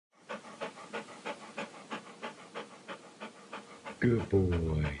Good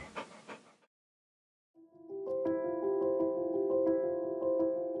boy.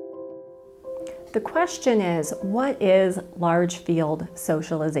 The question is, what is large field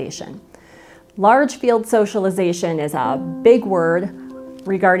socialization? Large field socialization is a big word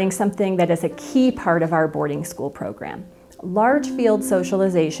regarding something that is a key part of our boarding school program. Large field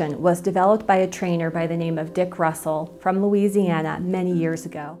socialization was developed by a trainer by the name of Dick Russell from Louisiana many years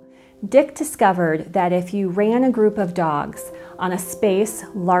ago. Dick discovered that if you ran a group of dogs on a space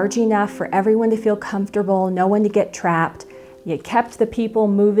large enough for everyone to feel comfortable, no one to get trapped, you kept the people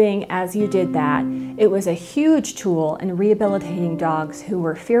moving as you did that, it was a huge tool in rehabilitating dogs who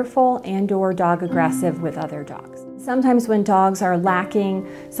were fearful and/or dog aggressive with other dogs. Sometimes when dogs are lacking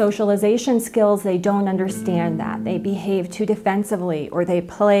socialization skills, they don't understand that. They behave too defensively, or they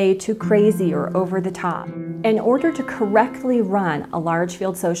play too crazy or over the top. In order to correctly run a large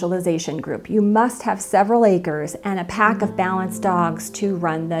field socialization group, you must have several acres and a pack of balanced dogs to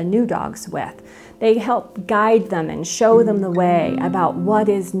run the new dogs with. They help guide them and show them the way about what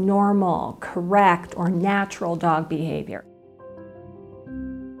is normal, correct, or natural dog behavior.